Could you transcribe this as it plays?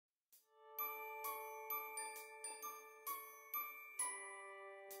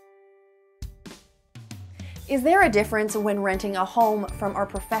Is there a difference when renting a home from our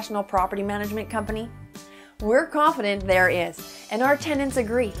professional property management company? We're confident there is, and our tenants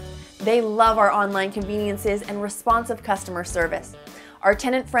agree. They love our online conveniences and responsive customer service. Our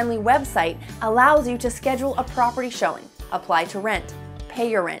tenant-friendly website allows you to schedule a property showing, apply to rent, pay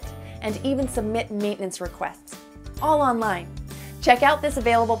your rent, and even submit maintenance requests. All online. Check out this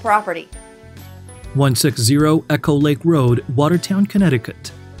available property. 160 Echo Lake Road, Watertown,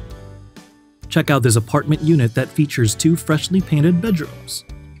 Connecticut. Check out this apartment unit that features 2 freshly painted bedrooms.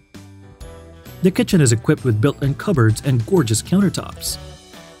 The kitchen is equipped with built-in cupboards and gorgeous countertops.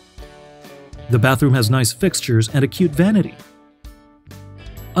 The bathroom has nice fixtures and a cute vanity.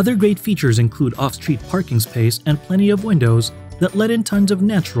 Other great features include off-street parking space and plenty of windows that let in tons of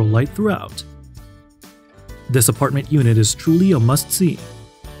natural light throughout. This apartment unit is truly a must-see.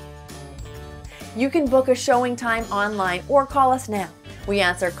 You can book a showing time online or call us now. We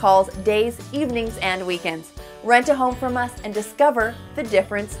answer calls days, evenings, and weekends. Rent a home from us and discover the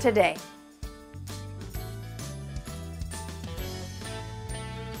difference today.